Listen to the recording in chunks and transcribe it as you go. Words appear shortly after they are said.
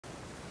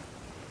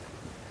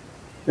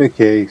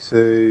Okay, so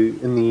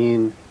in the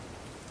end,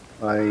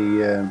 I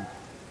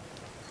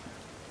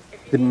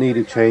didn't need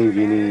to change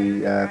any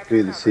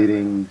further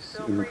settings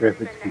in the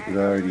graphics because I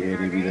already had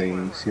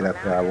everything set up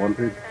how I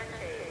wanted.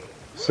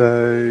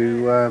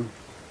 So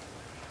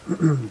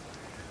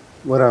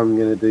what I'm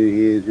going to do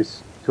here is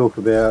just talk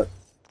about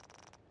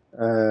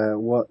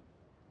what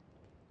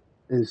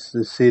is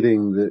the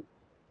setting that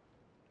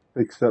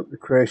fixed up the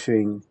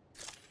crashing.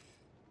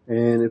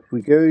 And if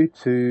we go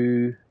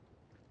to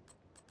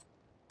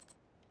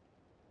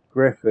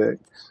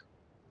graphics,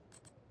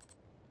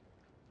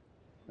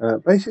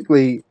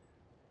 basically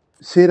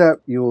set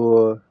up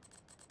your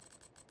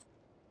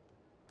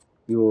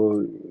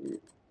your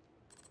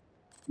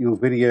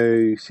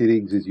video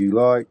settings as you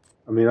like.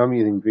 I mean, I'm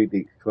using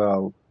DirectX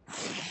 12.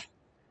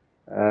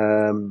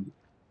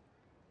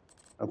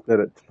 I've got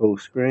it to full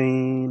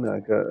screen. I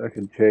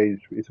can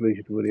change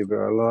resolution to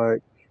whatever I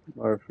like.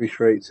 My refresh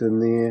rate's in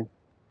there.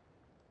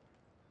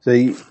 So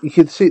you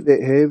can set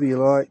that however you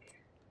like.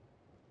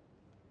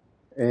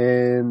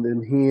 And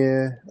in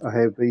here, I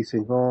have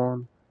VSync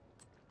on.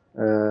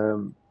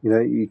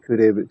 You could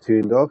have it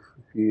turned off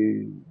if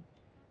you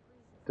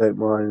don't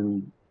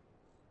mind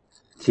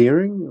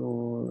tearing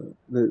or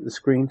the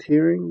screen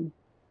tearing.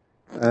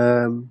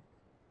 You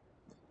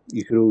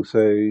could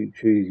also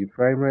choose your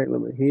frame rate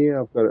limit here.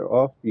 I've got it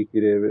off. You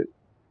could have it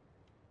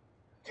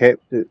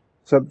capped at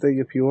something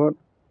if you want.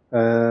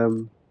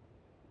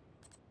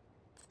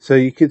 So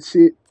you could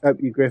set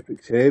up your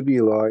graphics however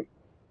you like.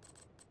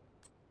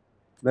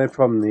 No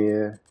problem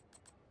there.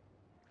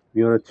 If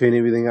you want to turn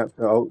everything up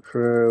to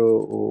ultra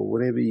or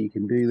whatever, you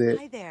can do that.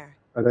 Hi there.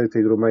 I don't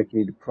think it'll make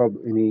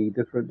any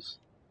difference.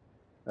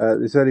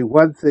 There's only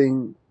one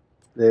thing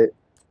that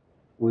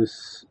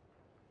was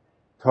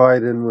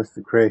tied in with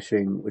the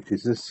crashing, which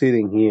is this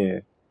setting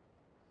here,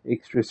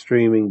 extra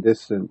streaming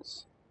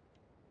distance.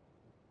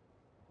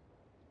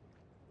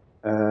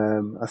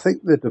 I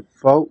think the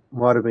default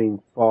might have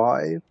been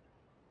 5,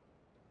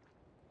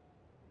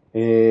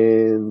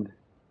 and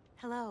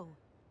Hello.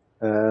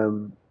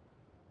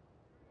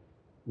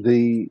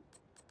 The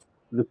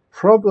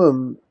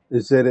problem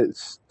is that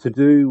it's to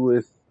do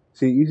with,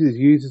 see, it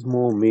uses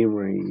more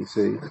memory, you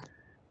see.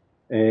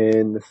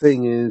 And the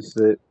thing is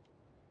that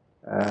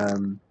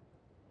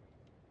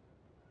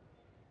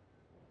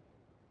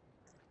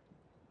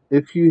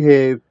if you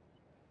have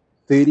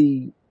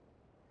 30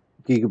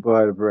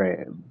 gigabyte of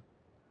RAM,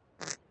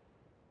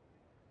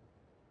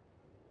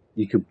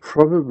 you could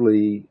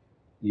probably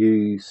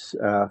use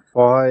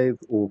 5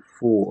 or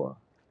 4.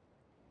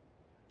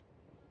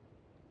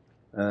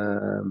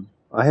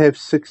 I have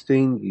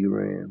 16 gig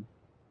RAM,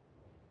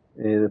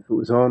 and if it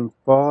was on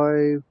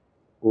 5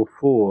 or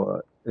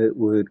 4, it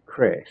would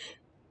crash.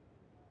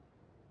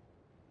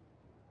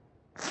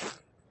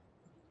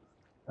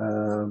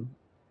 A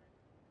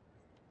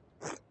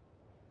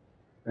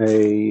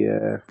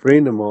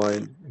friend of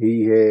mine,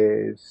 he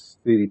has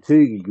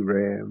 32 gig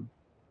RAM,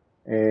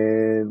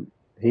 and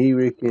he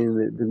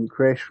reckoned it didn't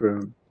crash for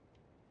him.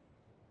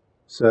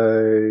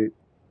 So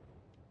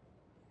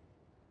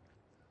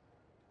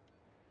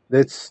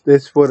that's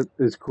what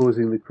is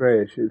causing the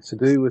crash. It's to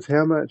do with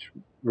how much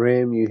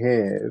RAM you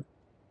have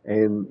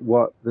and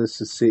what this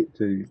is set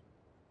to.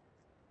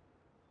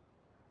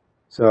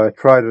 So I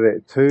tried it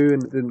at 2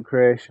 and it didn't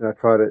crash, and I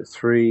tried it at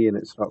 3 and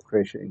it's not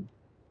crashing.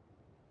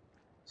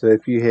 So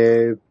if you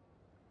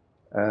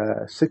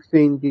have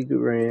 16 gig of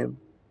RAM,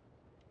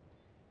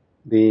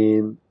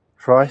 then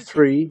try Agent,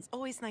 3, it's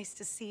always nice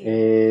to see you.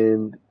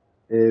 and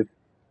if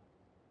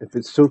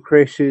it still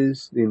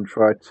crashes, then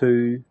try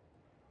 2.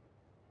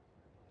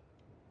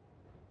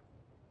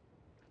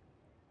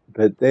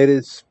 But that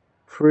is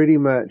pretty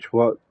much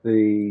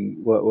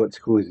what's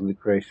causing the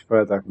crash, as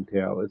far as I can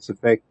tell. It's the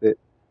fact that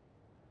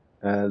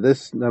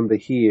this number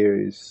here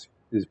is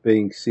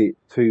being set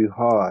too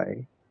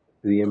high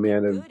for the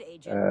amount of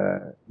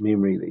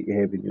memory that you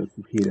have in your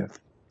computer.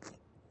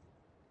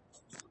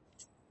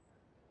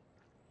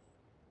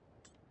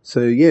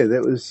 So yeah,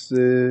 that was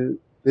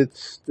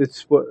that's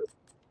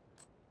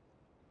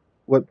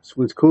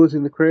what's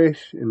causing the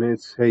crash, and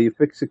that's how you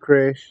fix a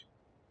crash.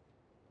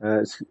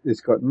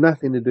 It's got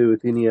nothing to do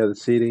with any other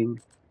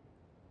setting,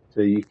 so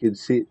you can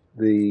set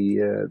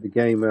the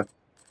game up.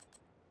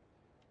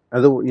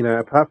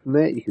 Apart from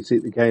that, you can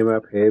set the game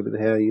up however the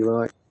hell you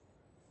like.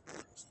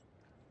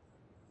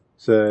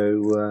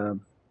 So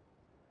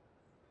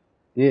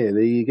yeah,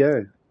 there you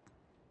go.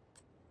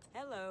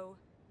 Hello.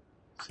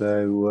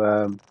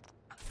 So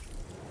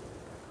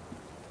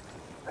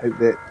hope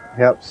that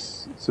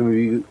helps some of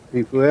you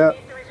people out.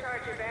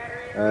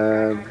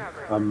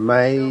 I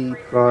may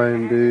try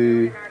and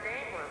do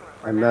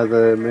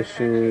another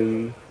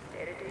mission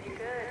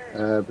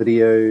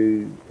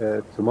video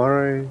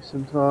tomorrow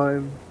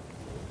sometime.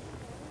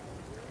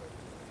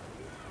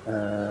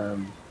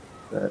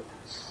 But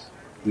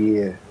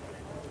yeah.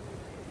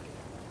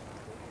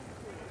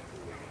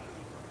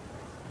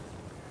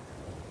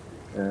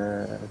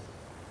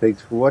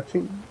 Thanks for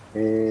watching,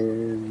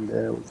 and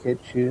we'll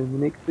catch you in the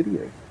next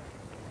video.